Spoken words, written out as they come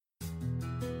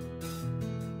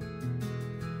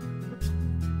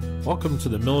Welcome to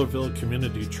the Millerville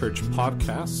Community Church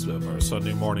podcast of our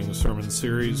Sunday morning sermon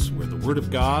series, where the Word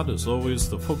of God is always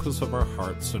the focus of our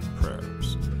hearts and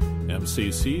prayers.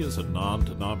 MCC is a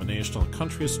non-denominational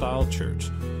country-style church,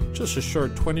 just a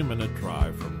short 20-minute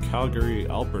drive from Calgary,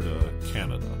 Alberta,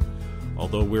 Canada.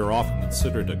 Although we're often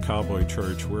considered a cowboy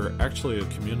church, we're actually a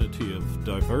community of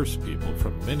diverse people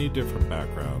from many different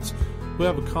backgrounds who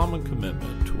have a common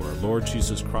commitment to our Lord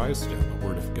Jesus Christ and the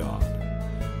Word of God.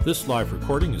 This live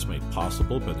recording is made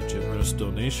possible by the generous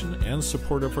donation and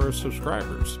support of our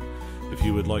subscribers. If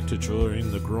you would like to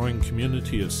join the growing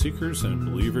community of seekers and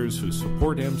believers who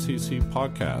support MCC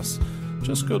podcasts,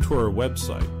 just go to our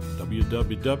website,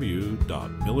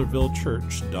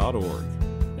 www.millervillechurch.org,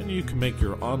 and you can make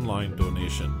your online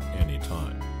donation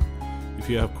anytime. If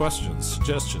you have questions,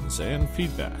 suggestions, and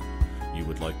feedback you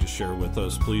would like to share with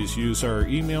us, please use our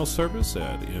email service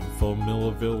at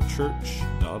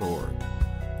info@millervillechurch.org.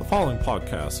 The following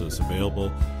podcast is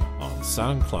available on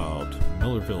SoundCloud,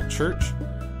 Millerville Church,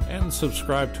 and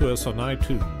subscribe to us on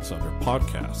iTunes under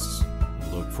podcasts.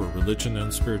 Look for Religion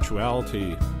and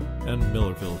Spirituality and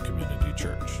Millerville Community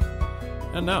Church.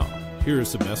 And now, here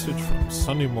is a message from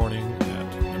Sunday morning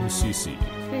at MCC.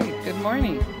 Hey, good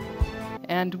morning,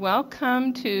 and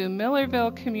welcome to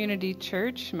Millerville Community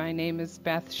Church. My name is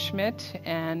Beth Schmidt,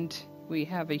 and we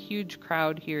have a huge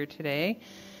crowd here today.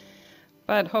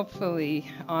 But hopefully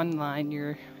online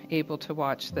you're able to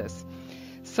watch this.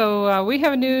 So we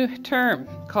have a new term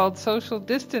called social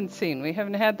distancing. We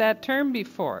haven't had that term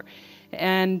before.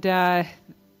 And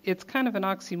it's kind of an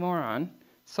oxymoron.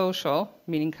 Social,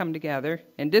 meaning come together,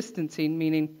 and distancing,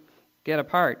 meaning get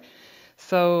apart.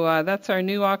 So that's our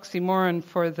new oxymoron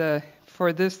for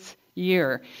this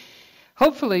year.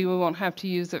 Hopefully we won't have to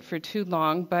use it for too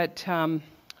long, but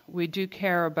we do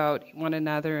care about one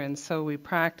another, and so we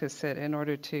practice it in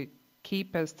order to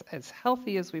keep us as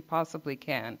healthy as we possibly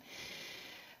can.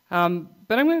 But I'm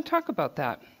going to talk about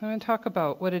that. I'm going to talk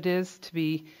about what it is to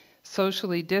be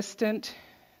socially distant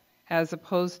as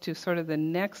opposed to sort of the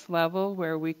next level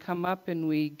where we come up and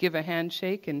we give a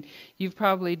handshake, and you've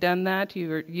probably done that.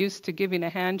 You're used to giving a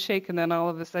handshake, and then all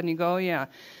of a sudden you go, oh, yeah,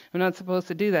 I'm not supposed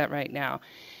to do that right now.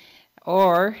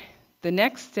 Or the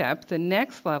next step, the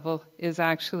next level, is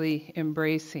actually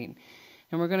embracing.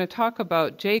 And we're going to talk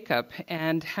about Jacob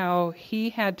and how he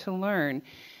had to learn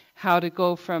how to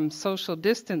go from social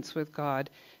distance with God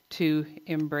to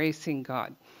embracing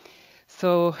God.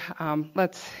 So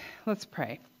let's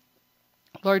pray.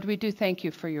 Lord, we do thank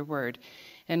you for your word.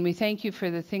 And we thank you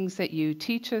for the things that you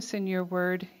teach us in your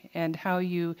word and how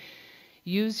you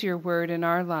use your word in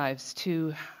our lives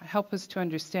to help us to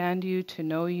understand you, to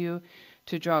know you,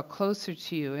 to draw closer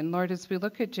to you. And Lord, as we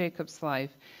look at Jacob's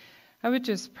life, I would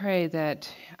just pray that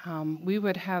we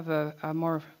would have a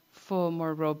more full,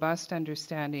 more robust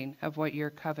understanding of what your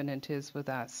covenant is with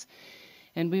us.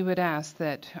 And we would ask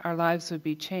that our lives would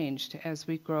be changed as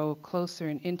we grow closer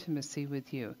in intimacy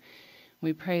with you.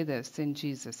 We pray this in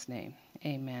Jesus' name.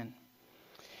 Amen.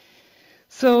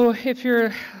 So if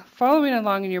you're following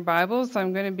along in your Bibles,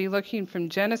 I'm going to be looking from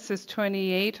Genesis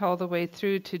 28 all the way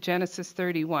through to Genesis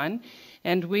 31.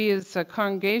 And we as a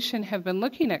congregation have been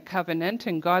looking at covenant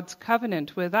and God's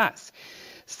covenant with us.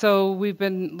 So we've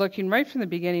been looking right from the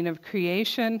beginning of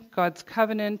creation, God's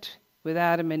covenant with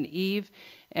Adam and Eve,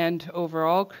 and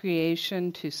overall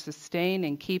creation to sustain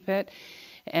and keep it.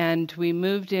 And we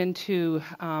moved into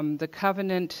the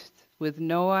covenant with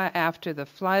Noah after the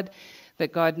flood,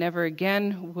 that God never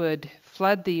again would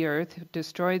flood the earth,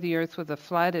 destroy the earth with a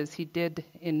flood as he did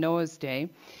in Noah's day.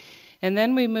 And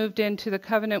then we moved into the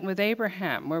covenant with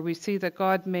Abraham, where we see that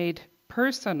God made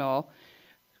personal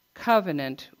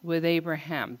covenant with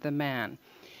Abraham, the man.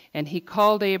 And he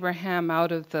called Abraham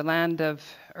out of the land of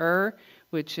Ur,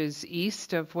 which is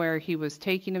east of where he was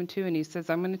taking him to, and he says,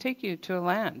 I'm going to take you to a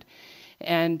land.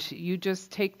 And you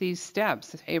just take these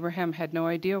steps. Abraham had no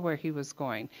idea where he was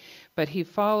going, but he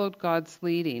followed God's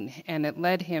leading, and it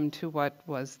led him to what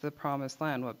was the promised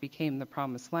land, what became the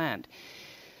promised land.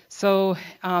 So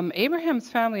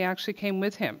Abraham's family actually came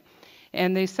with him,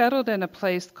 and they settled in a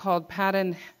place called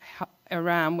Paddan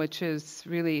Aram, which is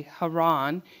really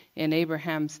Haran in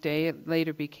Abraham's day. It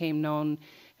later became known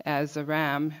as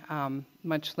Aram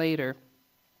much later.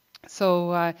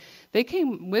 So they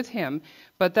came with him,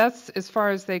 but that's as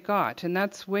far as they got, and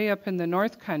that's way up in the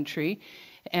north country.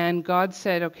 And God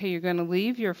said, okay, you're going to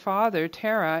leave your father,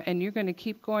 Terah, and you're going to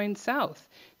keep going south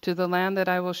to the land that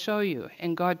I will show you.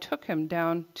 And God took him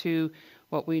down to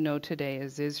what we know today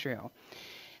as Israel,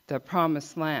 the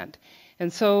promised land.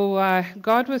 And so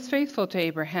God was faithful to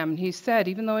Abraham. He said,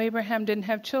 even though Abraham didn't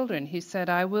have children, he said,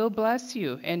 I will bless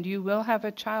you, and you will have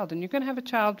a child. And you're going to have a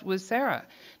child with Sarah,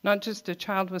 not just a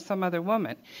child with some other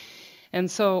woman. And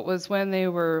so it was when they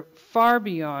were far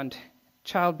beyond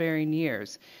childbearing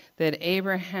years that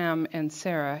Abraham and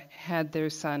Sarah had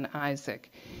their son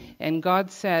Isaac. And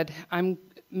God said,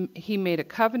 he made a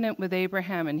covenant with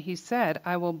Abraham, and he said,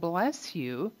 I will bless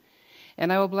you,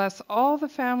 and I will bless all the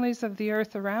families of the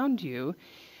earth around you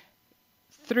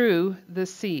through the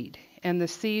seed. And the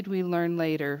seed, we learn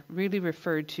later, really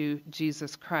referred to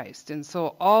Jesus Christ. And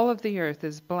so all of the earth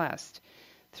is blessed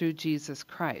through Jesus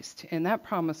Christ. And that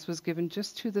promise was given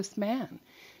just to this man,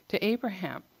 to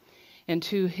Abraham. And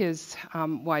to his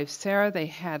wife Sarah, they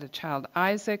had a child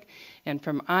Isaac. And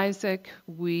from Isaac,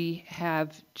 we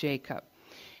have Jacob.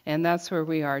 And that's where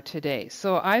we are today.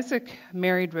 So Isaac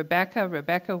married Rebekah.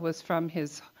 Rebekah was from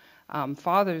his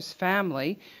father's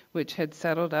family, which had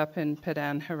settled up in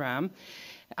Padan Aram,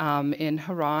 in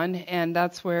Haran. And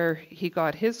that's where he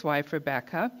got his wife,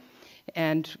 Rebekah.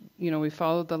 And, we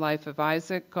followed the life of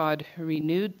Isaac. God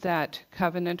renewed that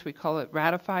covenant. We call it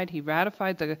ratified. He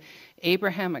ratified the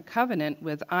Abrahamic covenant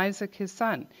with Isaac, his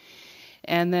son.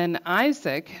 And then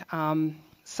Isaac,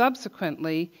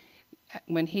 subsequently,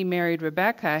 when he married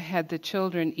Rebekah, had the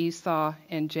children Esau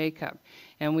and Jacob.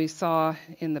 And we saw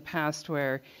in the past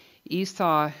where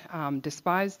Esau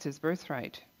despised his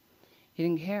birthright. He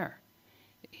didn't care.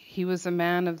 He was a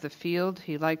man of the field.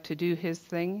 He liked to do his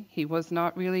thing. He was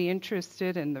not really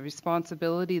interested in the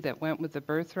responsibility that went with the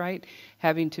birthright,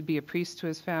 having to be a priest to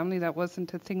his family. That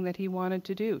wasn't a thing that he wanted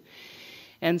to do.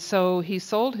 And so he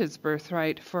sold his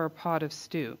birthright for a pot of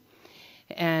stew.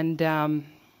 And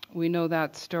we know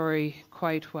that story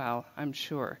quite well, I'm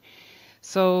sure.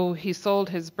 So he sold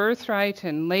his birthright,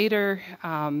 and later,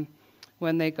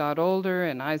 when they got older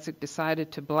and Isaac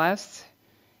decided to bless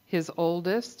his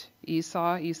oldest,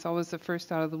 Esau was the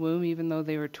first out of the womb, even though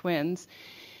they were twins,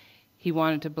 he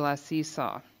wanted to bless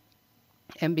Esau.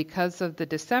 And because of the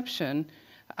deception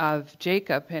of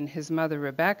Jacob and his mother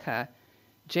Rebekah,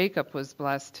 Jacob was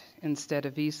blessed instead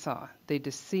of Esau. They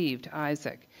deceived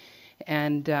Isaac.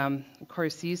 And, of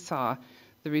course, Esau,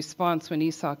 the response when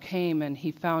Esau came and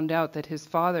he found out that his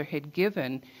father had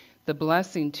given the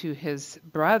blessing to his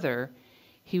brother,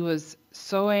 he was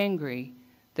so angry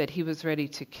that he was ready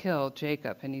to kill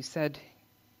Jacob. And he said,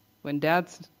 when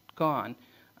Dad's gone,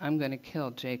 I'm going to kill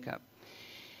Jacob.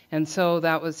 And so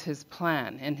that was his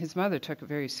plan. And his mother took it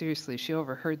very seriously. She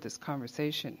overheard this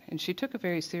conversation, and she took it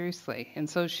very seriously. And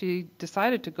so she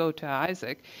decided to go to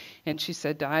Isaac, and she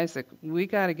said to Isaac, we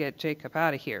got to get Jacob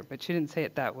out of here. But she didn't say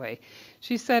it that way.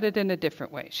 She said it in a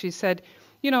different way. She said,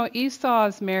 Esau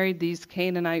has married these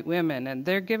Canaanite women, and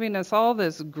they're giving us all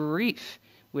this grief,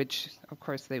 which, of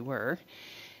course, they were.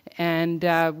 And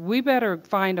we better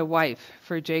find a wife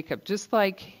for Jacob, just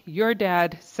like your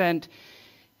dad sent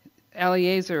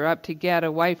Eliezer up to get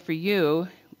a wife for you.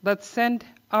 Let's send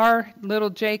our little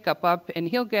Jacob up, and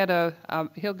he'll get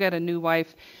a new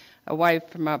wife, a wife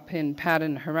from up in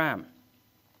Padan Aram.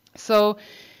 So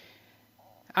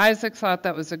Isaac thought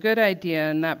that was a good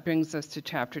idea, and that brings us to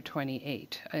chapter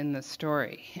 28 in the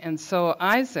story. And so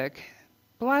Isaac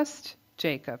blessed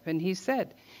Jacob, and he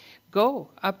said, go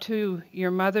up to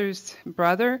your mother's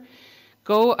brother,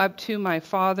 go up to my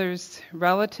father's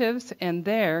relatives, and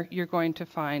there you're going to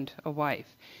find a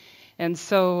wife. And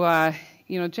so,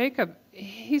 Jacob,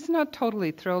 he's not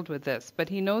totally thrilled with this, but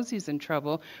he knows he's in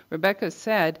trouble. Rebekah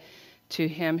said to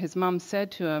him, his mom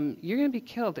said to him, you're going to be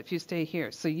killed if you stay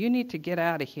here, so you need to get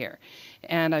out of here.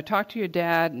 And I talked to your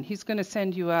dad, and he's going to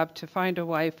send you up to find a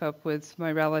wife up with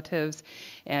my relatives,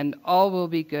 and all will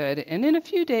be good. And in a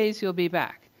few days, you'll be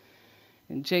back.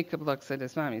 And Jacob looks at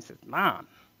his mom, and he says, Mom,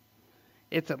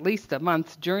 it's at least a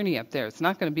month's journey up there. It's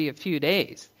not going to be a few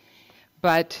days.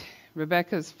 But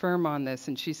Rebekah's firm on this,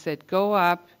 and she said, go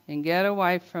up and get a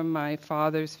wife from my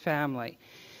father's family.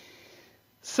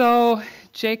 So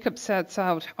Jacob sets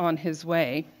out on his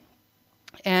way,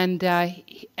 and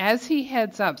as he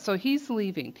heads up, so he's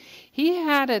leaving. He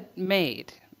had it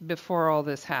made before all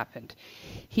this happened.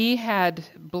 He had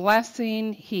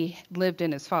blessing. He lived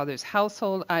in his father's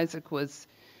household. Isaac was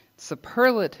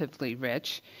superlatively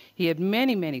rich. He had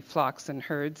many, many flocks and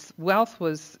herds. Wealth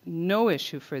was no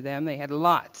issue for them. They had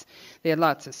lots. They had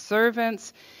lots of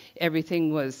servants.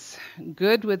 Everything was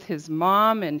good with his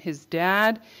mom and his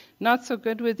dad. Not so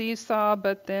good with Esau,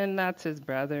 but then that's his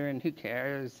brother, and who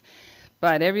cares?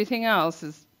 But everything else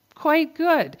is quite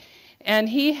good. And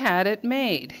he had it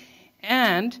made.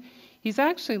 And he's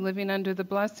actually living under the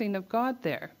blessing of God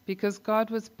there, because God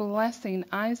was blessing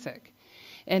Isaac.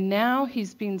 And now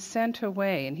he's being sent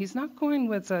away. And he's not going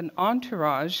with an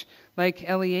entourage like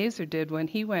Eliezer did when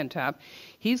he went up.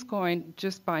 He's going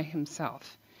just by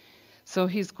himself. So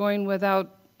he's going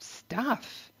without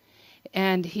stuff.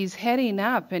 And he's heading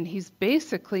up, and he's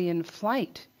basically in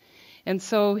flight. And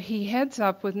so he heads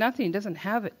up with nothing. He doesn't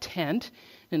have a tent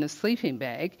and a sleeping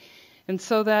bag. And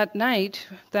so that night,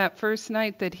 that first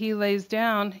night that he lays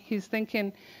down, he's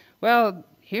thinking, well,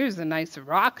 here's a nice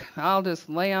rock. I'll just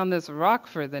lay on this rock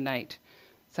for the night.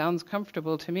 Sounds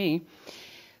comfortable to me.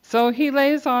 So he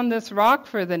lays on this rock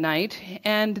for the night,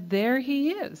 and there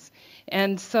he is.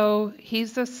 And so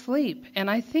he's asleep. And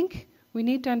I think we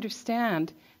need to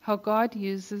understand how God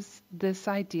uses this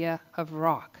idea of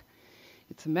rock.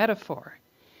 It's a metaphor.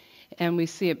 And we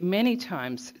see it many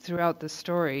times throughout the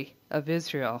story of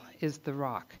Israel is the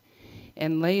rock.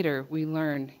 And later we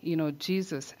learn,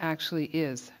 Jesus actually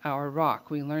is our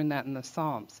rock. We learn that in the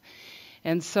Psalms.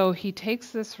 And so he takes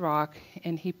this rock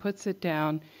and he puts it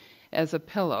down as a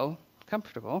pillow,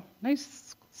 comfortable,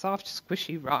 nice, soft,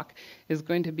 squishy rock is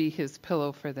going to be his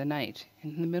pillow for the night.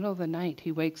 In the middle of the night,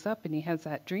 he wakes up and he has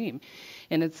that dream.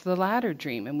 And it's the ladder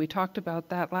dream, and we talked about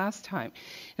that last time.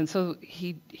 And so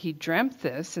he dreamt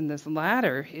this, and this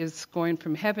ladder is going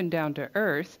from heaven down to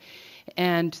earth,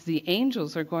 and the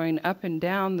angels are going up and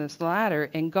down this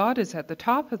ladder, and God is at the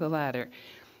top of the ladder.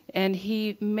 And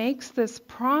he makes this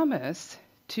promise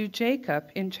to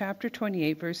Jacob in chapter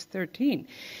 28, verse 13.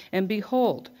 And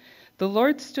behold, the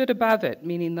Lord stood above it,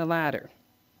 meaning the ladder,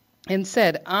 and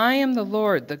said, I am the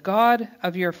Lord, the God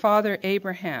of your father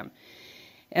Abraham,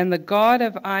 and the God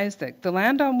of Isaac. The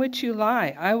land on which you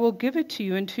lie, I will give it to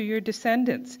you and to your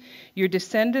descendants. Your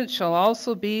descendants shall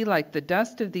also be like the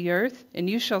dust of the earth, and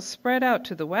you shall spread out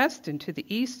to the west and to the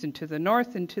east and to the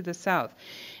north and to the south.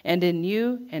 And in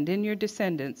you and in your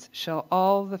descendants shall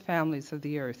all the families of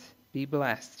the earth be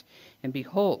blessed. And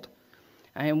behold,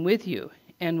 I am with you,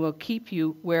 and will keep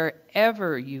you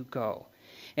wherever you go,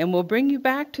 and will bring you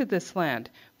back to this land,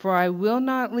 for I will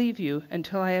not leave you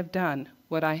until I have done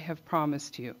what I have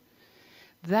promised you.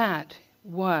 That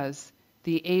was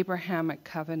the Abrahamic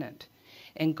covenant,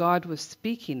 and God was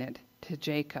speaking it to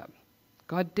Jacob.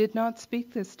 God did not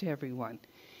speak this to everyone.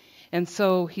 And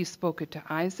so he spoke it to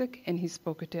Isaac, and he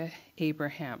spoke it to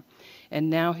Abraham.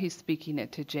 And now he's speaking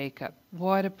it to Jacob.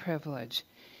 What a privilege.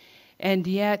 And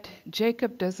yet,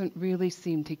 Jacob doesn't really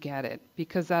seem to get it,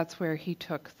 because that's where he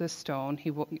took the stone.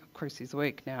 Of course, he's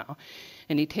awake now.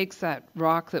 And he takes that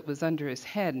rock that was under his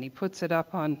head, and he puts it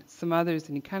up on some others,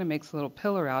 and he kind of makes a little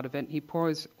pillar out of it, and he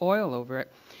pours oil over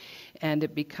it, and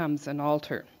it becomes an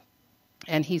altar.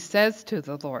 And he says to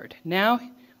the Lord, now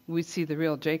we see the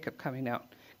real Jacob coming out,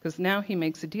 because now he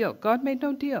makes a deal. God made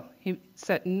no deal. He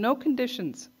set no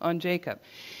conditions on Jacob.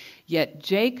 Yet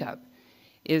Jacob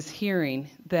is hearing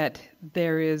that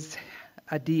there is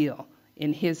a deal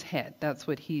in his head. That's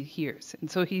what he hears.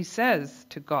 And so he says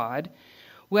to God,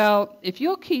 well, if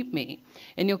you'll keep me,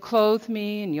 and you'll clothe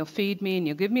me, and you'll feed me, and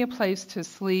you'll give me a place to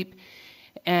sleep,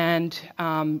 and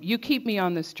you keep me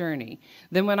on this journey,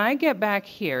 then when I get back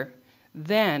here,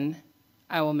 then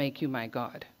I will make you my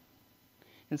God.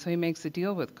 And so he makes a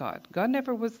deal with God. God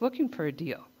never was looking for a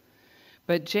deal.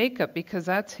 But Jacob, because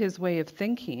that's his way of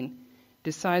thinking,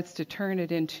 decides to turn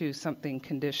it into something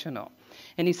conditional.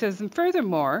 And he says, and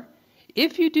furthermore,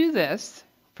 if you do this,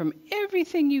 from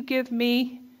everything you give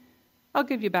me, I'll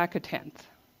give you back a tenth.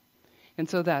 And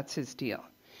so that's his deal.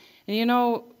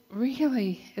 And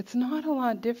really, it's not a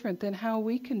lot different than how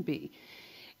we can be.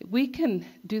 We can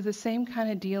do the same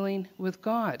kind of dealing with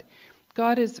God.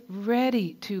 God is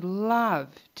ready to love,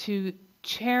 to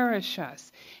cherish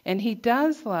us. And he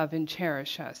does love and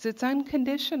cherish us. It's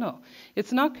unconditional.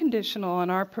 It's not conditional on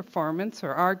our performance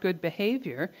or our good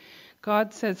behavior.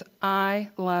 God says, I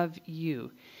love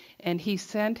you. And he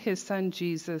sent his son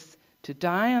Jesus to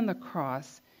die on the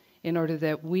cross in order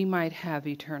that we might have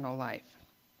eternal life.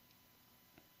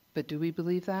 But do we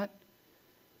believe that?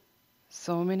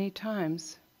 So many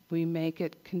times we make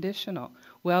it conditional.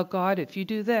 Well, God, if you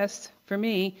do this for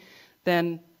me,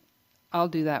 then I'll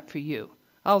do that for you.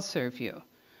 I'll serve you.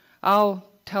 I'll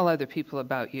tell other people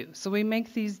about you. So we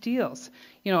make these deals.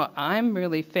 I'm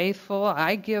really faithful.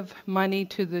 I give money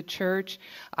to the church.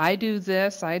 I do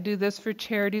this for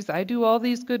charities. I do all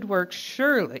these good works.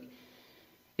 Surely,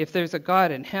 if there's a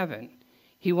God in heaven,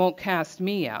 he won't cast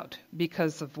me out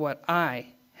because of what I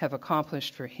have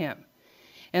accomplished for him.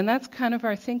 And that's kind of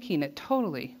our thinking. It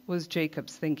totally was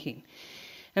Jacob's thinking.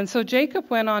 And so Jacob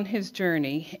went on his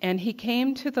journey, and he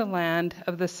came to the land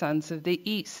of the sons of the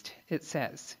east, it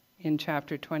says in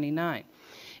chapter 29.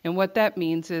 And what that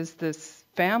means is this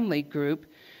family group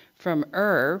from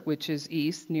Ur, which is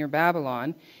east near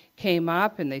Babylon, came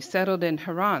up and they settled in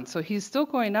Haran. So he's still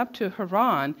going up to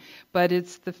Haran, but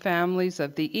it's the families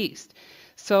of the east.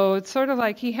 So it's sort of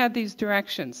like he had these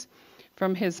directions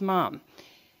from his mom.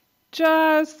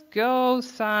 Just go,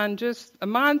 son, just a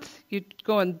month, you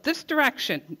go in this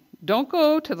direction. Don't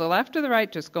go to the left or the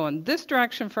right, just go in this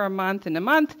direction for a month. In a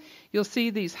month, you'll see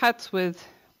these huts with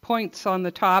points on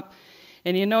the top,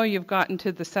 and you know you've gotten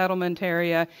to the settlement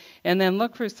area. And then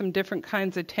look for some different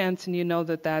kinds of tents, and you know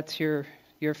that that's your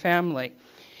family.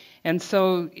 And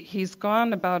so he's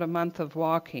gone about a month of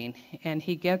walking, and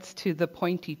he gets to the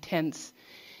pointy tents,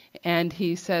 and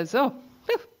he says, oh,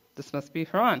 this must be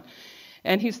Haran.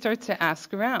 And he starts to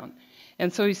ask around.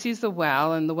 And so he sees the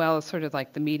well, and the well is sort of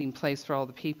like the meeting place for all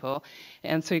the people.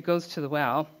 And so he goes to the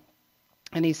well,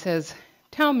 and he says,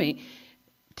 tell me,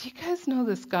 do you guys know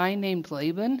this guy named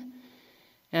Laban?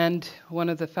 And one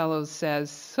of the fellows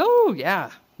says, oh, yeah,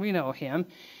 we know him.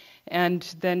 And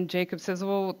then Jacob says,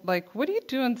 well, like, what are you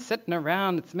doing sitting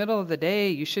around? It's the middle of the day.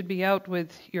 You should be out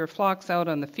with your flocks out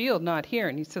on the field, not here.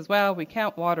 And he says, well, we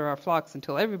can't water our flocks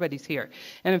until everybody's here.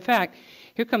 And in fact,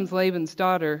 here comes Laban's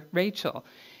daughter, Rachel.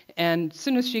 And as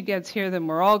soon as she gets here, then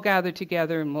we're all gathered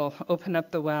together, and we'll open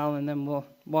up the well, and then we'll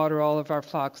water all of our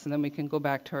flocks, and then we can go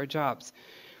back to our jobs.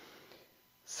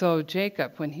 So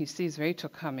Jacob, when he sees Rachel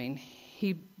coming,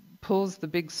 he pulls the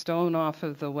big stone off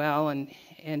of the well,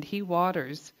 and he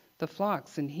waters the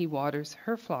flocks, and he waters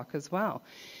her flock as well.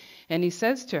 And he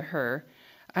says to her,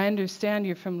 I understand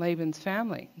you're from Laban's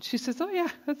family. And she says, oh yeah,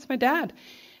 that's my dad.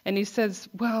 And he says,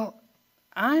 well,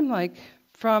 I'm like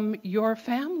from your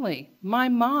family. My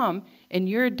mom and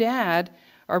your dad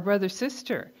are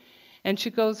brother-sister. And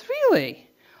she goes, really?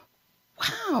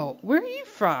 Wow, where are you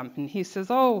from? And he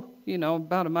says, oh,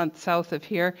 about a month south of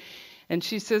here. And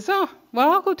she says, oh,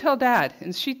 well, I'll go tell Dad.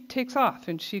 And she takes off,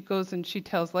 and she goes and she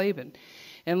tells Laban.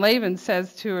 And Laban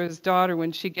says to his daughter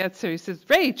when she gets there, he says,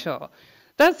 Rachel,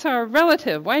 that's our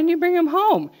relative. Why didn't you bring him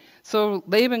home? So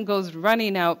Laban goes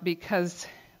running out because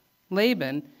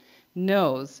Laban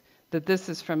knows that this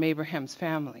is from Abraham's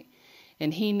family.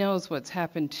 And he knows what's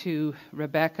happened to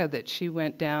Rebekah, that she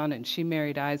went down and she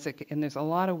married Isaac, and there's a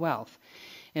lot of wealth.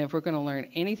 And if we're going to learn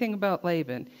anything about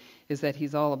Laban, is that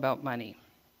he's all about money.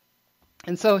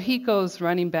 And so he goes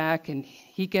running back, and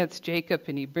he gets Jacob,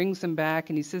 and he brings him back,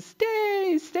 and he says,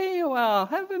 stay a while,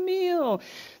 have a meal,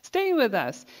 stay with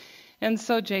us. And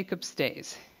so Jacob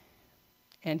stays,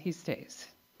 and he stays,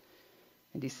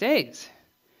 and he stays.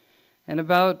 And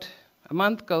about a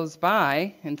month goes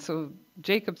by, and so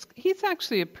he's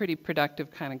actually a pretty productive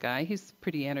kind of guy. He's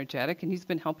pretty energetic, and he's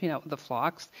been helping out with the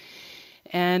flocks.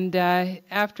 And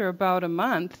after about a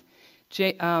month,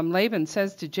 Laban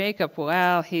says to Jacob,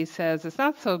 well, he says, it's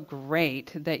not so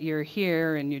great that you're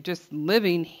here and you're just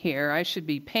living here. I should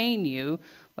be paying you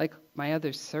like my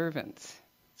other servants.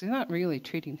 So he's not really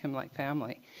treating him like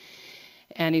family.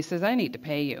 And he says, I need to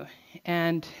pay you.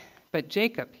 But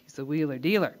Jacob, he's a wheeler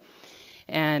dealer.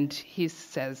 And he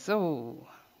says, oh,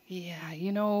 yeah,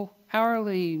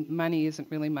 hourly money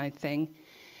isn't really my thing.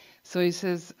 So he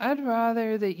says, I'd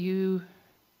rather that you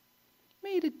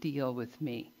made a deal with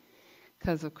me.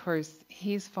 Because, of course,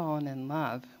 he's fallen in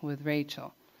love with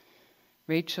Rachel.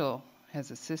 Rachel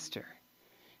has a sister.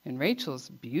 And Rachel's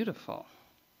beautiful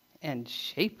and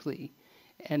shapely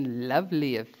and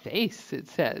lovely of face, it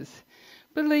says.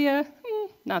 But Leah,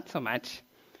 not so much.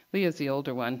 Leah's the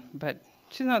older one, but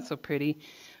she's not so pretty.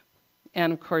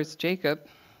 And, of course, Jacob,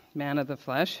 man of the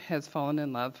flesh, has fallen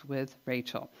in love with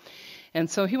Rachel. And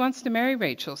so he wants to marry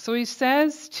Rachel. So he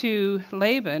says to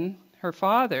Laban, her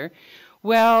father,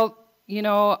 well,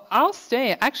 I'll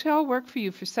stay. Actually, I'll work for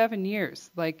you for 7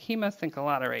 years. Like, he must think a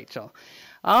lot of Rachel.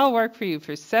 I'll work for you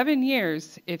for 7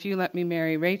 years if you let me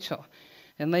marry Rachel.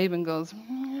 And Laban goes,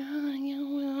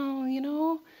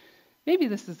 maybe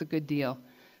this is a good deal.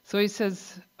 So he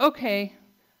says, okay,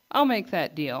 I'll make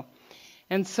that deal.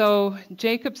 And so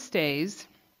Jacob stays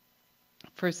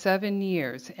for 7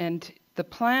 years. And the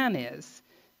plan is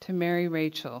to marry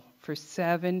Rachel for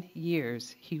 7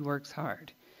 years. He works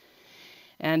hard.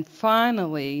 And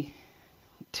finally,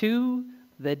 to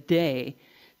the day,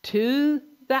 to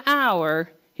the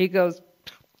hour, he goes,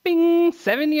 bing,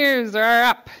 7 years are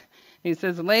up. He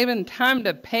says, Laban, time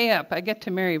to pay up. I get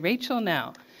to marry Rachel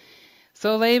now.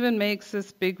 So Laban makes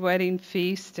this big wedding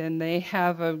feast, and they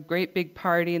have a great big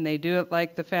party, and they do it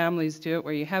like the families do it,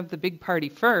 where you have the big party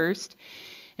first,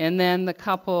 and then the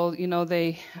couple,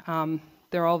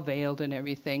 they're all veiled and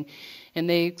everything, and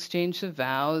they exchange the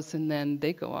vows, and then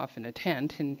they go off in a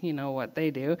tent, and you know what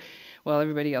they do. Well,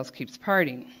 everybody else keeps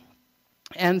partying.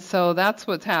 And so that's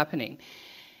what's happening.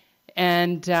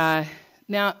 And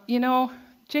Now,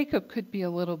 Jacob could be a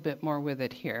little bit more with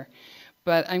it here,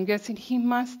 but I'm guessing he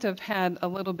must have had a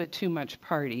little bit too much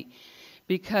party,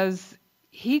 because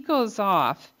he goes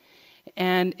off,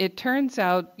 and it turns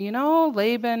out,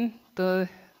 Laban, the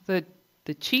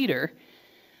cheater,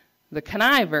 the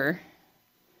conniver,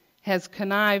 has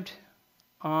connived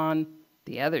on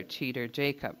the other cheater,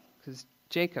 Jacob, because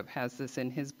Jacob has this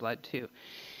in his blood too.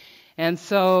 And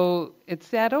so it's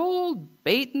that old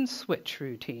bait and switch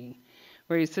routine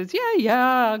where he says,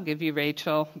 yeah, I'll give you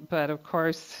Rachel. But of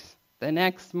course, the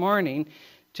next morning,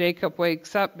 Jacob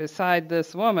wakes up beside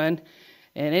this woman,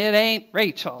 and it ain't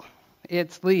Rachel,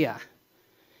 it's Leah.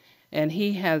 And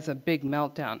he has a big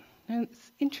meltdown. And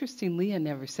it's interesting, Leah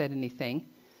never said anything.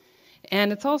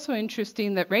 And it's also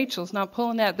interesting that Rachel's not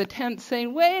pulling at the tent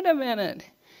saying, wait a minute.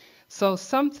 So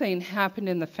something happened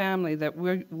in the family that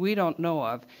we don't know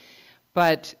of.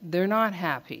 But they're not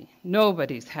happy.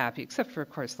 Nobody's happy, except for, of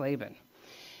course, Laban.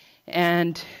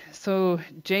 And so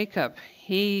Jacob,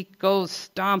 he goes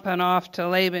stomping off to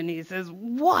Laban. He says,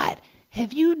 what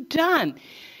have you done?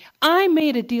 I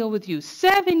made a deal with you.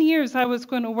 7 years I was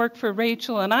going to work for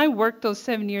Rachel, and I worked those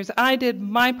 7 years. I did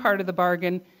my part of the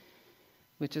bargain,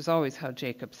 which is always how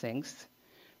Jacob thinks.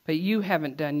 But you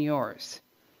haven't done yours.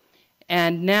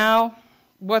 And now,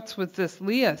 what's with this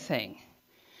Leah thing?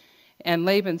 And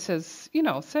Laban says,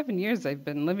 7 years they've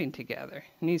been living together.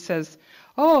 And he says,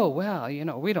 oh, well,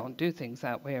 we don't do things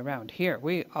that way around here.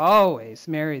 We always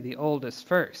marry the oldest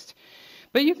first.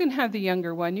 But you can have the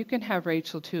younger one. You can have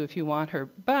Rachel too if you want her.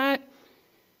 But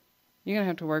you're going to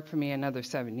have to work for me another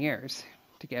 7 years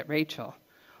to get Rachel.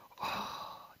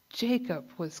 Oh,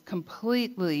 Jacob was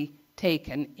completely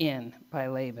taken in by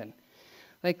Laban.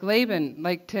 Like Laban,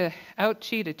 to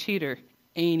out-cheat a cheater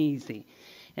ain't easy.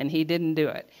 And he didn't do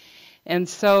it. And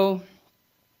so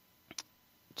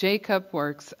Jacob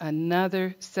works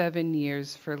another 7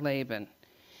 years for Laban.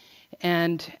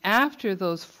 And after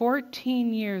those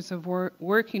 14 years of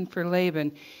working for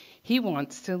Laban, he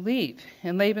wants to leave.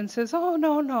 And Laban says, oh,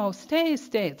 no, stay.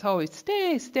 It's always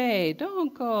stay,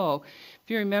 don't go.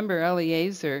 If you remember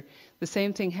Eliezer, the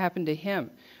same thing happened to him.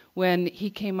 When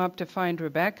he came up to find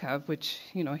Rebekah, which,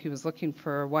 he was looking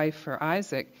for a wife for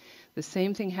Isaac, the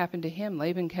same thing happened to him.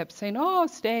 Laban kept saying, oh,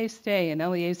 stay. And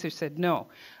Eliezer said, no,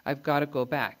 I've got to go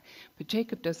back. But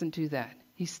Jacob doesn't do that.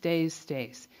 He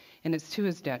stays. And it's to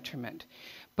his detriment.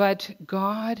 But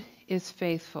God is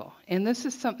faithful. And this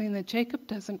is something that Jacob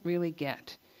doesn't really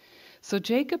get. So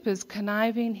Jacob is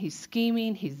conniving, he's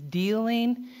scheming, he's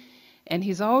dealing, and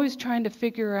he's always trying to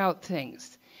figure out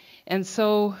things. And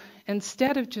so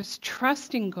instead of just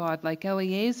trusting God like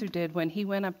Eliezer did when he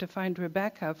went up to find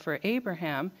Rebekah for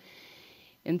Abraham,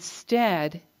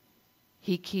 instead,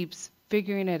 he keeps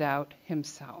figuring it out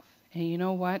himself. And you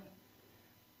know what?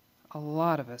 A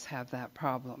lot of us have that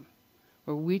problem,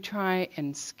 where we try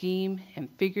and scheme and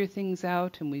figure things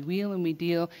out, and we wheel and we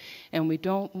deal, and we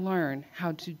don't learn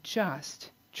how to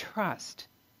just trust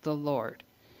the Lord.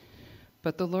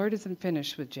 But the Lord isn't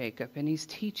finished with Jacob, and he's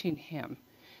teaching him.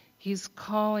 He's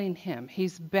calling him.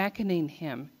 He's beckoning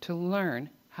him to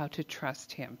learn how to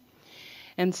trust him.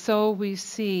 And so we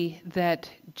see that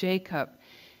Jacob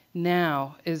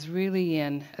now is really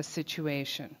in a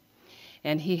situation.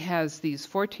 And he has these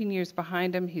 14 years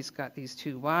behind him. He's got these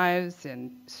 2 wives,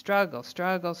 and struggle.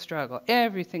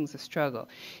 Everything's a struggle.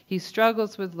 He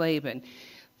struggles with Laban.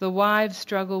 The wives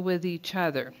struggle with each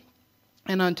other.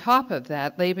 And on top of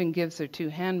that, Laban gives their 2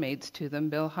 handmaids to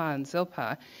them, Bilhah and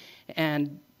Zilpah.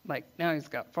 And now he's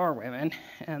got 4 women,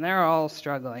 and they're all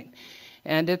struggling.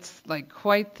 And it's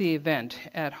quite the event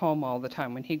at home all the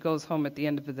time when he goes home at the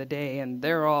end of the day, and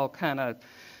they're all kind of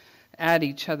at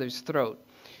each other's throat.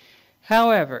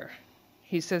 However,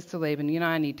 he says to Laban,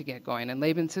 I need to get going. And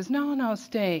Laban says, no,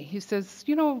 stay. He says,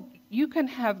 you can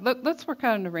have, let's work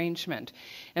out an arrangement.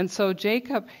 And so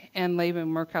Jacob and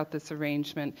Laban work out this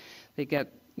arrangement. They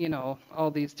get,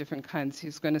 all these different kinds.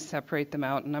 He's going to separate them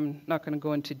out. And I'm not going to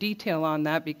go into detail on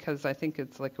that because I think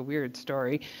it's a weird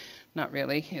story. Not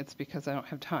really. It's because I don't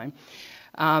have time.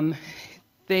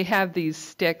 They have these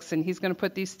sticks, and he's going to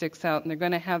put these sticks out, and they're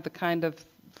going to have the kind of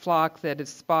flock that is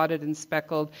spotted and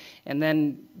speckled, and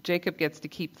then Jacob gets to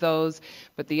keep those,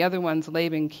 but the other ones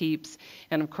Laban keeps.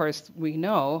 And of course we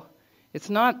know it's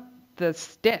not the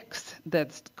sticks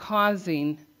that's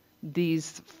causing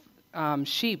these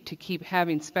sheep to keep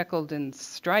having speckled and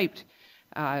striped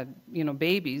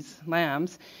babies,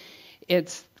 lambs.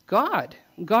 It's God.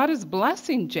 God is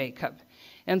blessing Jacob,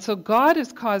 and so God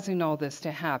is causing all this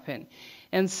to happen.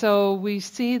 And so we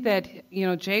see that,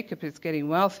 Jacob is getting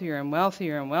wealthier and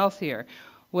wealthier and wealthier.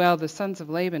 Well, the sons of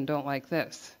Laban don't like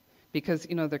this, because,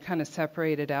 they're kind of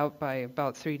separated out by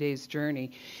about 3 days'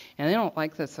 journey, and they don't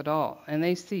like this at all. And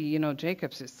they see,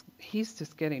 he's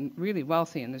just getting really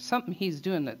wealthy, and there's something he's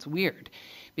doing that's weird,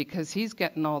 because he's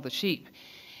getting all the sheep.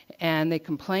 And they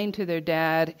complain to their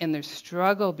dad, and there's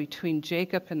struggle between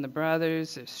Jacob and the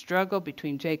brothers. There's struggle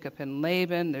between Jacob and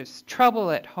Laban. There's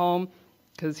trouble at home,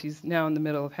 because he's now in the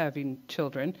middle of having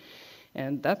children,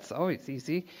 and that's always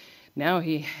easy. Now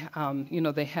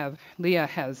Leah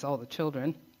has all the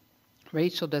children.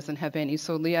 Rachel doesn't have any,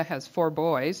 so Leah has 4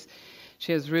 boys.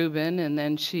 She has Reuben, and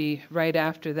then right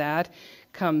after that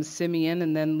comes Simeon,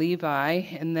 and then Levi,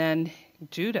 and then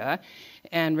Judah,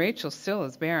 and Rachel still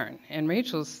is barren. And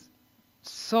Rachel's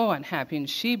so unhappy, and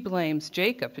she blames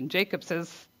Jacob, and Jacob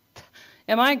says,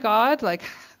 am I God?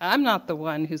 I'm not the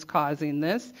one who's causing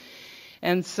this.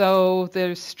 And so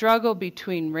there's struggle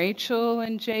between Rachel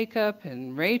and Jacob,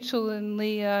 and Rachel and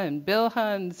Leah, and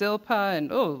Bilhah and Zilpah,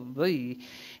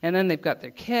 and then they've got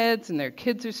their kids, and their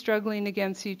kids are struggling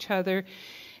against each other.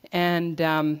 And,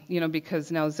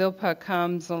 because now Zilpah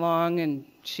comes along, and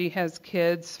she has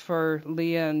kids for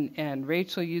Leah, and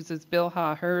Rachel uses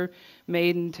Bilhah, her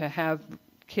maiden, to have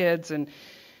kids, and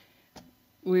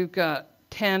we've got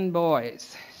 10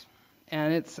 boys,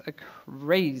 and it's a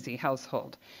crazy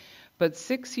household. But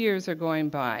 6 years are going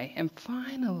by, and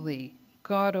finally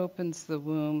God opens the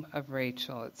womb of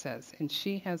Rachel, it says, and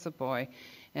she has a boy,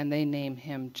 and they name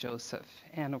him Joseph.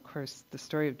 And of course, the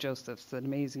story of Joseph's an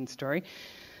amazing story.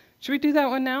 Should we do that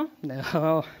one now?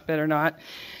 No, better not.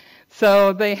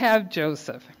 So they have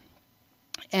Joseph.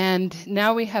 And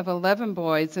now we have 11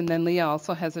 boys, and then Leah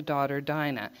also has a daughter,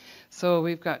 Dinah. So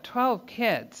we've got 12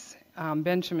 kids.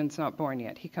 Benjamin's not born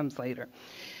yet. He comes later.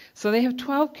 So they have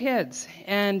 12 kids,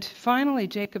 and finally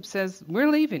Jacob says,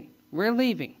 we're leaving.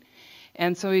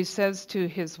 And so he says to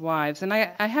his wives, and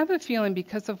I have a feeling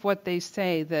because of what they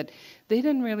say that they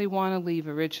didn't really want to leave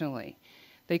originally.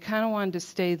 They kind of wanted to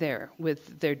stay there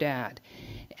with their dad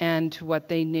and what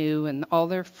they knew and all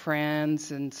their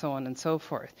friends and so on and so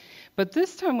forth. But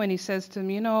this time when he says to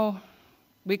them,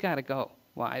 we got to go,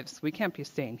 wives. We can't be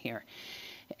staying here.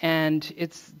 And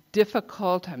it's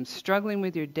difficult. I'm struggling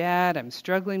with your dad. I'm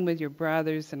struggling with your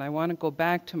brothers, and I want to go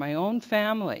back to my own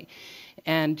family.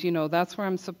 And that's where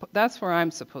I'm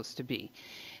supposed to be.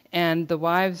 And the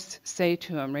wives say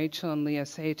to him, Rachel and Leah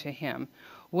say to him,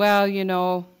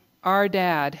 well, our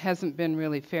dad hasn't been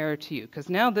really fair to you, because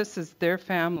now this is their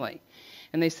family.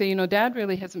 And they say, Dad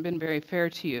really hasn't been very fair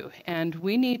to you, and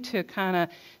we need to kind of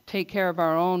take care of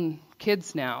our own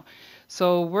kids now.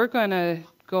 So we're going to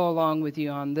go along with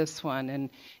you on this one. And,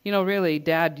 really,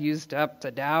 Dad used up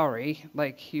the dowry.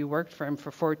 You worked for him for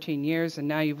 14 years, and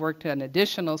now you've worked an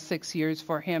additional 6 years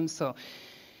for him, so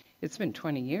it's been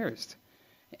 20 years.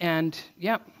 And,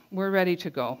 we're ready to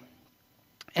go.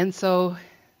 And so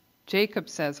Jacob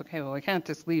says, okay, well, I can't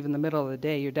just leave in the middle of the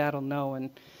day. Your dad will know, and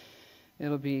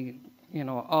it'll be,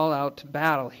 all out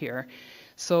battle here.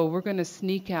 So we're going to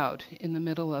sneak out in the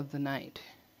middle of the night.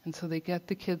 And so they get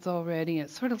the kids all ready.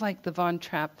 It's sort of like the Von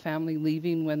Trapp family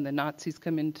leaving when the Nazis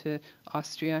come into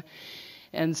Austria.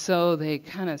 And so they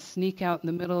kind of sneak out in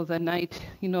the middle of the night.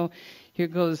 Here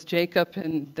goes Jacob,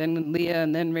 and then Leah,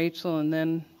 and then Rachel, and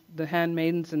then the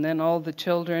handmaidens, and then all the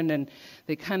children. And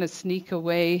they kind of sneak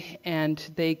away, and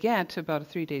they get about a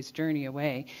 3 days journey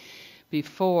away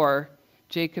before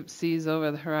Jacob sees over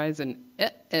the horizon,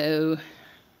 uh-oh,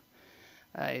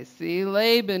 I see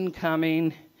Laban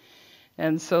coming.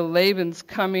 And so Laban's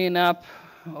coming up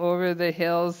over the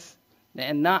hills,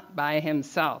 and not by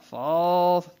himself.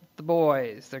 All the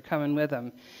boys, they're coming with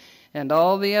him, and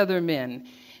all the other men.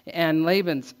 And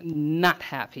Laban's not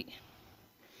happy.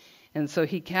 And so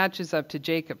he catches up to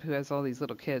Jacob, who has all these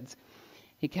little kids.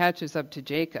 He catches up to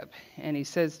Jacob, and he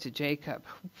says to Jacob,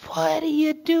 what are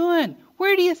you doing?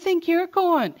 Where do you think you're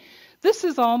going? This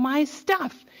is all my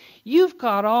stuff. You've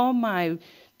got all my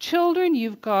children,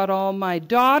 you've got all my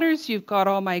daughters, you've got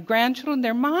all my grandchildren.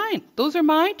 They're mine. Those are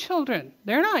my children.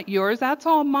 They're not yours. That's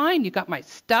all mine. You got my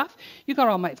stuff. You got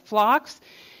all my flocks.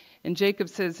 And Jacob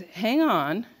says, hang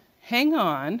on.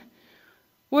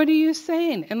 What are you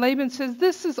saying? And Laban says,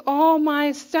 this is all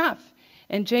my stuff.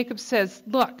 And Jacob says,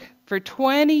 look, for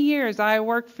 20 years I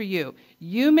worked for you.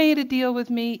 You made a deal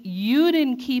with me. You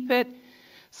didn't keep it.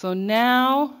 So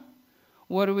now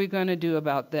what are we going to do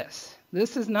about this?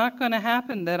 This is not going to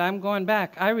happen that I'm going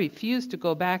back. I refuse to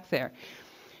go back there.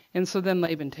 And so then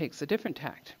Laban takes a different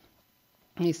tact.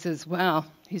 He says,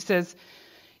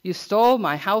 you stole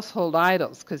my household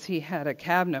idols, because he had a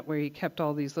cabinet where he kept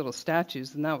all these little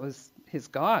statues, and that was his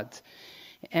gods.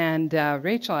 And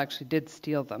Rachel actually did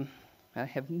steal them. I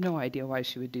have no idea why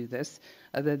she would do this,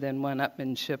 other than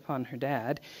one-upmanship on her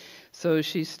dad. So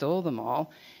she stole them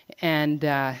all, and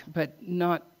but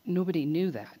nobody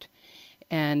knew that,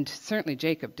 and certainly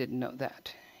Jacob didn't know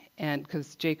that, and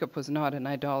because Jacob was not an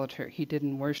idolater, he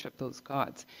didn't worship those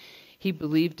gods. He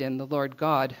believed in the Lord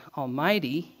God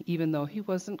Almighty, even though he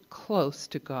wasn't close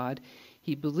to God.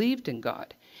 He believed in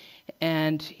God,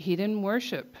 and he didn't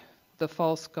worship the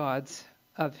false gods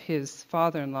of his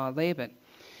father-in-law Laban.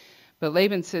 But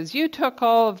Laban says, you took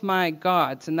all of my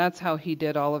gods, and that's how he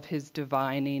did all of his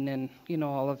divining and,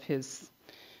 all of his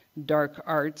dark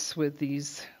arts with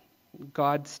these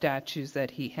god statues that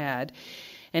he had.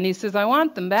 And he says, I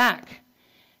want them back.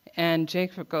 And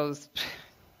Jacob goes,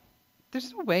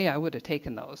 there's no way I would have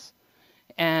taken those.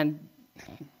 And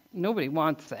nobody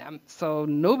wants them, so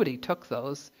nobody took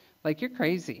those. Like, you're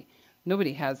crazy.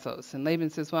 Nobody has those. And Laban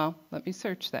says, well, let me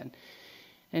search then.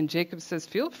 And Jacob says,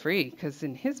 feel free, because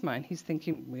in his mind, he's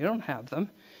thinking, we don't have them.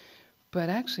 But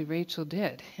actually, Rachel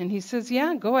did. And he says,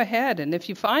 yeah, go ahead. And if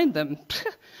you find them,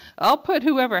 I'll put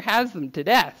whoever has them to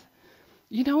death.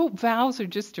 Vows are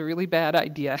just a really bad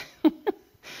idea.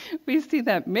 We see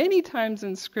that many times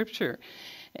in Scripture.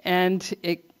 And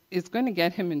it is going to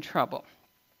get him in trouble.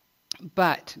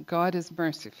 But God is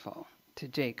merciful to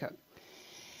Jacob.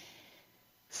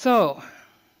 So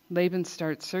Laban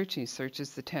starts searching. He searches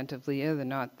the tent of Leah. They're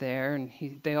not there. And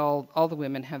all the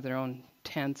women have their own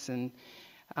tents. And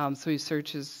so he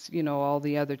searches, all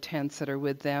the other tents that are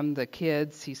with them, the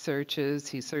kids. He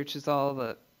searches all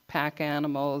the pack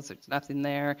animals. There's nothing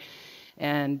there.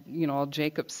 And, all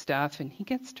Jacob's stuff. And he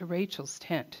gets to Rachel's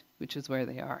tent, which is where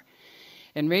they are.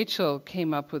 And Rachel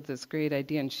came up with this great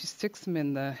idea, and she stuck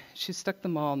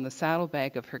them all in the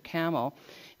saddlebag of her camel,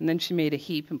 and then she made a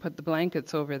heap and put the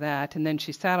blankets over that, and then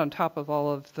she sat on top of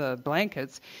all of the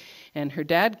blankets, and her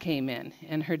dad came in,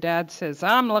 and her dad says,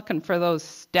 I'm looking for those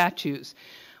statues.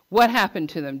 What happened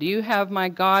to them? Do you have my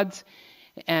gods?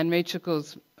 And Rachel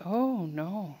goes, oh,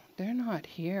 no, they're not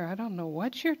here. I don't know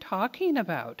what you're talking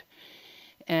about.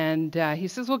 And he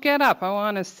says, well, get up. I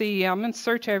want to see. I'm going to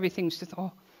search everything. She says,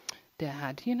 oh,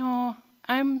 Dad,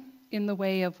 I'm in the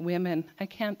way of women. I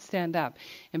can't stand up.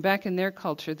 And back in their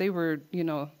culture, they were,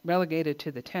 relegated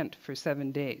to the tent for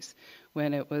 7 days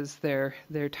when it was their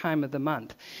time of the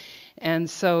month. And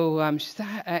so she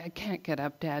said, I can't get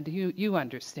up, Dad. You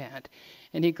understand.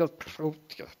 And he goes, oh,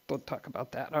 don't talk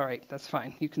about that. All right, that's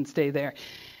fine. You can stay there.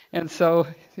 And so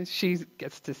she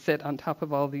gets to sit on top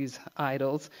of all these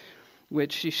idols,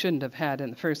 which she shouldn't have had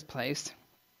in the first place.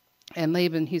 And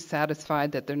Laban, he's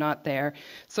satisfied that they're not there.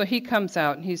 So he comes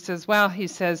out and he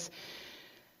says,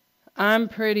 I'm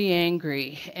pretty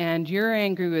angry, and you're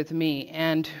angry with me,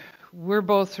 and we're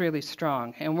both really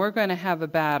strong, and we're going to have a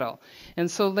battle. And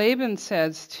so Laban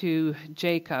says to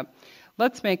Jacob,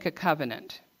 let's make a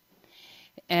covenant.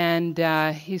 And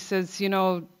he says,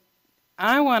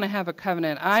 I want to have a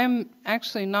covenant. I'm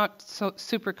actually not so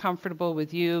super comfortable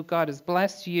with you. God has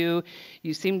blessed you.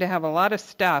 You seem to have a lot of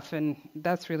stuff. And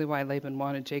that's really why Laban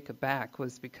wanted Jacob back,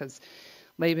 was because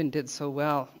Laban did so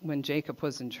well when Jacob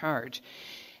was in charge.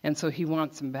 And so he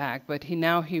wants him back. But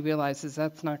he realizes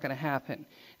that's not going to happen.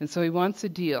 And so he wants a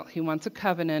deal. He wants a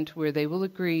covenant where they will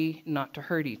agree not to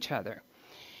hurt each other.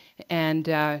 And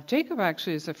Jacob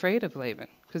actually is afraid of Laban,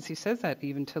 because he says that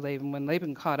even to Laban. When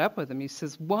Laban caught up with him, he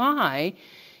says, why?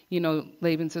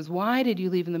 Laban says, why did you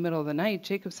leave in the middle of the night?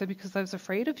 Jacob said, because I was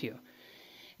afraid of you.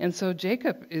 And so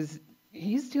Jacob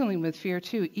he's dealing with fear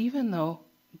too, even though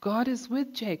God is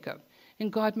with Jacob.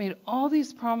 And God made all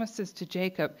these promises to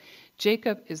Jacob.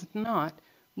 Jacob is not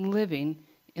living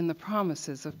in the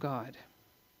promises of God.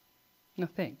 Now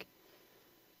think,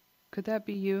 could that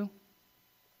be you?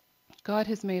 God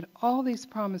has made all these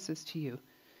promises to you.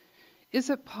 Is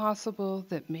it possible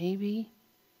that maybe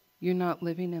you're not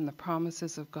living in the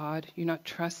promises of God? You're not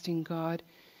trusting God?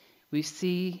 We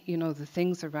see, the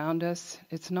things around us.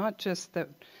 It's not just that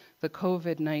the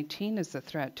COVID-19 is a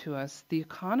threat to us. The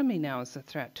economy now is a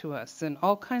threat to us, and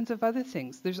all kinds of other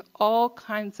things. There's all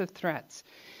kinds of threats,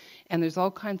 and there's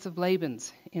all kinds of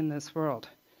Labans in this world.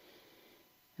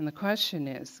 And the question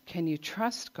is, can you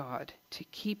trust God to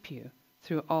keep you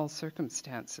through all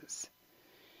circumstances?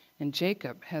 And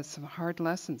Jacob has some hard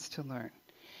lessons to learn.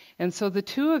 And so the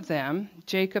two of them,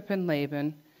 Jacob and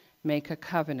Laban, make a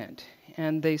covenant.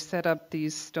 And they set up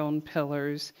these stone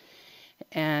pillars,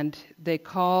 and they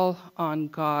call on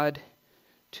God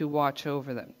to watch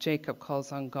over them. Jacob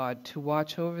calls on God to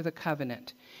watch over the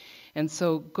covenant. And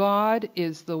so God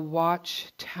is the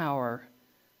watchtower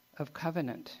of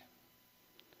covenant.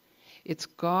 It's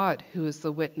God who is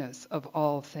the witness of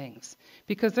all things.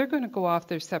 Because they're going to go off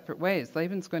their separate ways.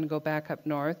 Laban's going to go back up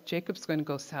north. Jacob's going to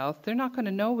go south. They're not going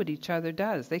to know what each other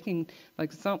does. They can,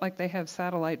 it's not like they have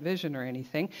satellite vision or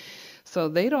anything. So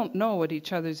they don't know what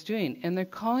each other's doing. And they're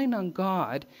calling on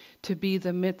God to be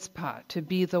the mitzpah, to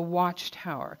be the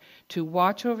watchtower, to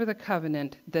watch over the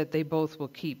covenant that they both will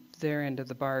keep their end of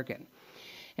the bargain.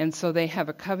 And so they have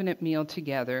a covenant meal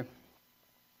together.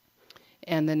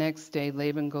 And the next day,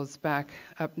 Laban goes back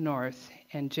up north,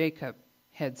 and Jacob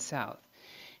heads south.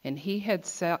 And he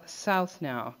heads south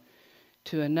now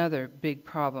to another big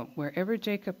problem. Wherever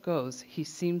Jacob goes, he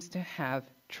seems to have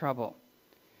trouble.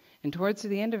 And towards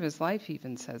the end of his life, he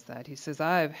even says that. He says,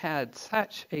 I've had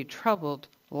such a troubled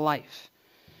life.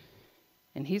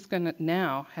 And he's going to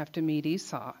now have to meet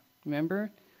Esau.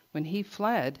 Remember, when he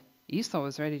fled, Esau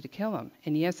was ready to kill him.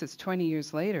 And yes, it's 20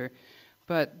 years later,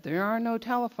 but there are no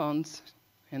telephones,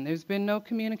 and there's been no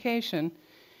communication.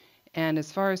 And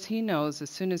as far as he knows, as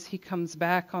soon as he comes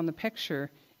back on the picture,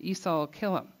 Esau will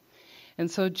kill him. And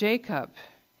so Jacob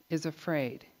is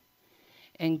afraid.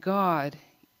 And God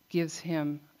gives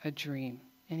him a dream.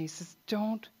 And he says,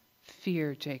 don't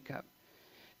fear, Jacob.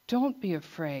 Don't be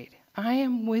afraid. I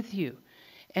am with you.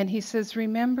 And he says,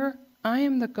 remember, I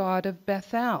am the God of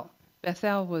Bethel.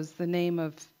 Bethel was the name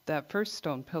of that first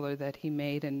stone pillar that he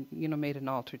made and, made an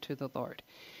altar to the Lord.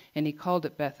 And he called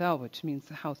it Bethel, which means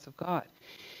the house of God.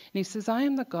 And he says, I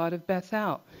am the God of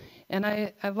Bethel. And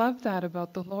I love that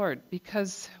about the Lord,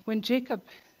 because when Jacob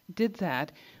did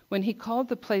that, when he called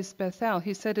the place Bethel,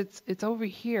 he said, it's over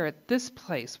here at this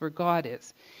place where God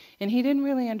is. And he didn't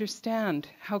really understand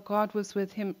how God was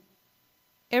with him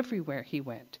everywhere he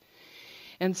went.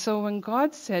 And so when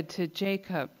God said to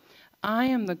Jacob, I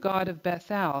am the God of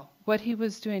Bethel, what he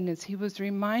was doing is he was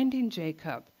reminding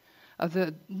Jacob of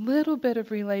the little bit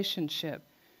of relationship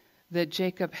that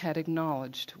Jacob had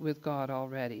acknowledged with God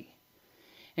already.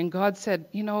 And God said,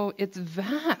 it's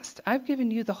vast. I've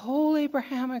given you the whole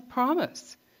Abrahamic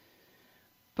promise.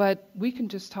 But we can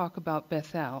just talk about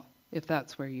Bethel if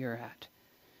that's where you're at.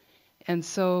 And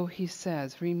so he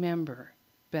says, remember,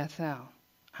 Bethel,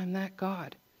 I'm that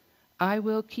God. I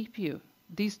will keep you.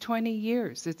 These 20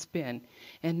 years it's been.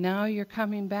 And now you're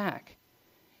coming back.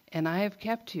 And I have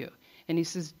kept you. And he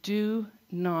says, do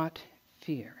not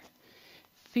fear.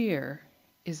 Fear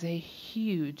is a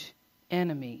huge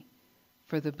enemy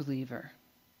for the believer.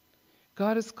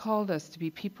 God has called us to be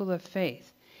people of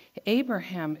faith.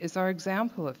 Abraham is our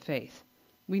example of faith.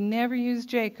 We never use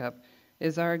Jacob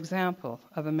as our example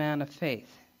of a man of faith.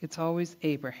 It's always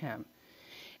Abraham.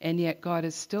 And yet God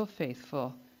is still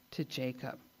faithful to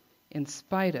Jacob, in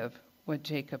spite of what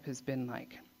Jacob has been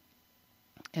like.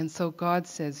 And so God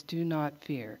says, do not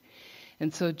fear.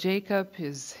 And so Jacob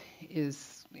is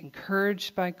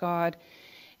encouraged by God,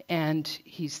 and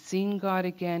he's seen God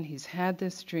again. He's had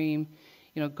this dream.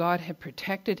 God had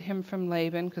protected him from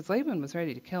Laban, because Laban was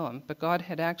ready to kill him, but God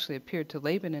had actually appeared to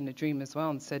Laban in a dream as well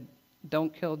and said,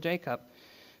 don't kill Jacob,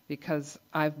 because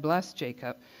I've blessed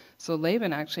Jacob. So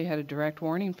Laban actually had a direct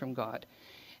warning from God.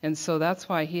 And so that's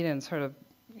why he didn't sort of,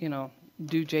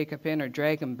 do Jacob in or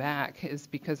drag him back, is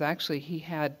because actually he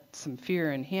had some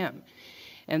fear in him.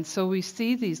 And so we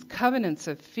see these covenants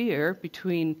of fear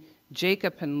between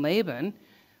Jacob and Laban.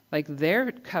 Like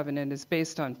their covenant is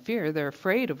based on fear. They're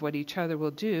afraid of what each other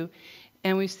will do.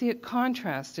 And we see it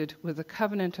contrasted with the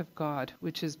covenant of God,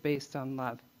 which is based on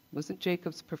love. It wasn't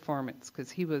Jacob's performance, because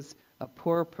he was a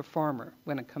poor performer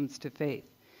when it comes to faith.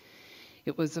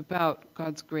 It was about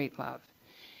God's great love.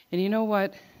 And you know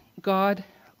what? God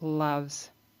loves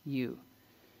you.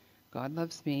 God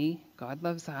loves me. God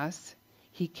loves us.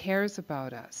 He cares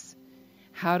about us.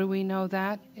 How do we know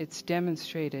that? It's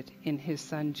demonstrated in his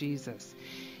son Jesus.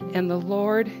 And the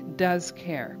Lord does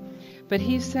care. But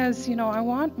he says, I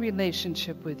want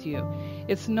relationship with you.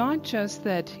 It's not just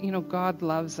that, God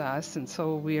loves us and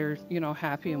so we're,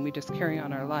 happy and we just carry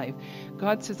on our life.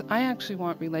 God says, I actually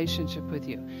want relationship with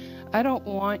you. I don't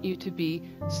want you to be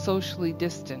socially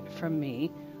distant from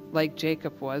me like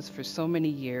Jacob was for so many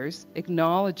years,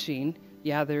 acknowledging,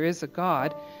 there is a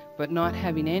God, but not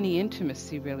having any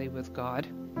intimacy really with God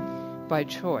by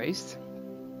choice.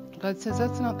 God says,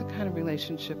 that's not the kind of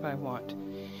relationship I want.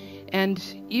 And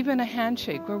even a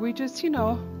handshake where we just,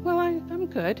 I'm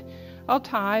good. I'll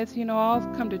tithe,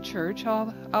 I'll come to church.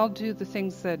 I'll do the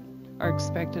things that are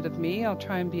expected of me. I'll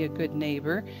try and be a good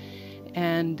neighbor.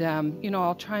 And,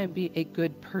 I'll try and be a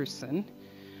good person.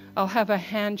 I'll have a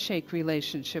handshake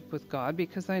relationship with God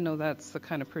because I know that's the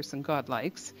kind of person God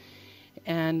likes.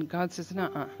 And God says,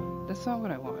 nuh-uh, that's not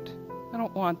what I want. I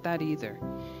don't want that either.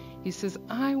 He says,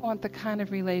 I want the kind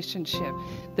of relationship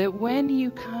that when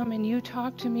you come and you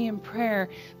talk to me in prayer,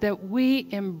 that we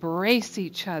embrace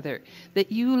each other,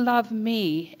 that you love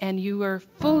me and you are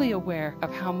fully aware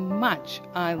of how much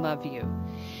I love you.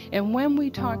 And when we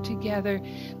talk together,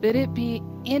 that it be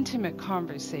intimate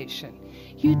conversation.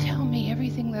 You tell me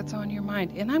everything that's on your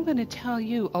mind, and I'm going to tell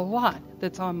you a lot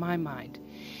that's on my mind.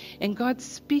 And God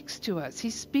speaks to us.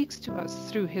 He speaks to us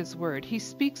through His Word. He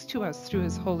speaks to us through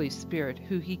His Holy Spirit,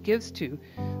 who He gives to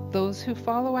those who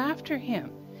follow after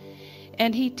Him.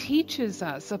 And He teaches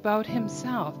us about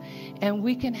Himself, and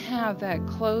we can have that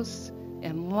close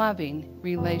and loving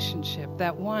relationship,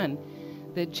 that one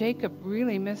that Jacob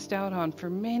really missed out on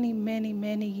for many, many,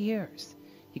 many years.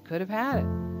 He could have had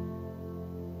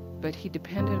it, but he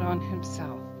depended on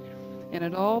himself. And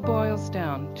it all boils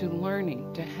down to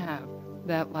learning to have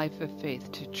that life of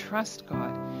faith, to trust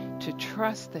God, to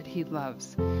trust that He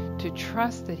loves, to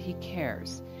trust that He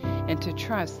cares, and to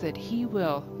trust that He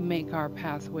will make our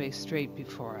pathway straight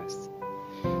before us.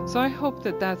 So I hope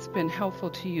that that's been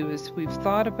helpful to you as we've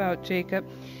thought about Jacob.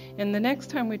 And the next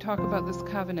time we talk about this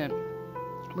covenant,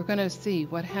 we're going to see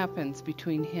what happens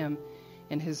between him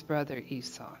and his brother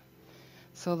Esau.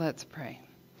 So let's pray.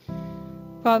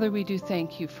 Father, we do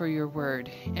thank you for your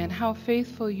word and how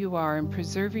faithful you are in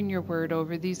preserving your word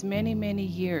over these many, many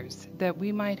years, that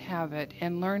we might have it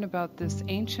and learn about this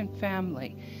ancient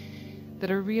family that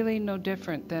are really no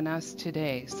different than us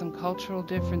today. Some cultural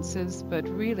differences, but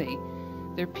really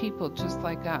they're people just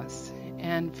like us.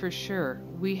 And for sure,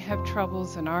 we have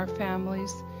troubles in our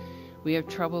families. We have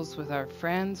troubles with our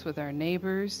friends, with our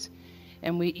neighbors,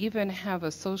 and we even have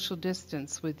a social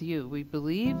distance with you. We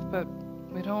believe, but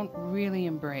we don't really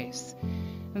embrace.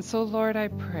 And so, Lord, I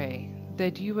pray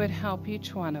that you would help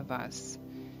each one of us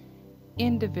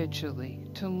individually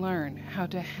to learn how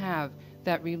to have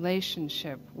that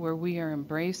relationship where we are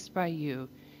embraced by you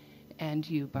and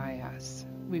you by us.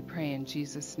 We pray in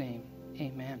Jesus' name.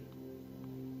 Amen.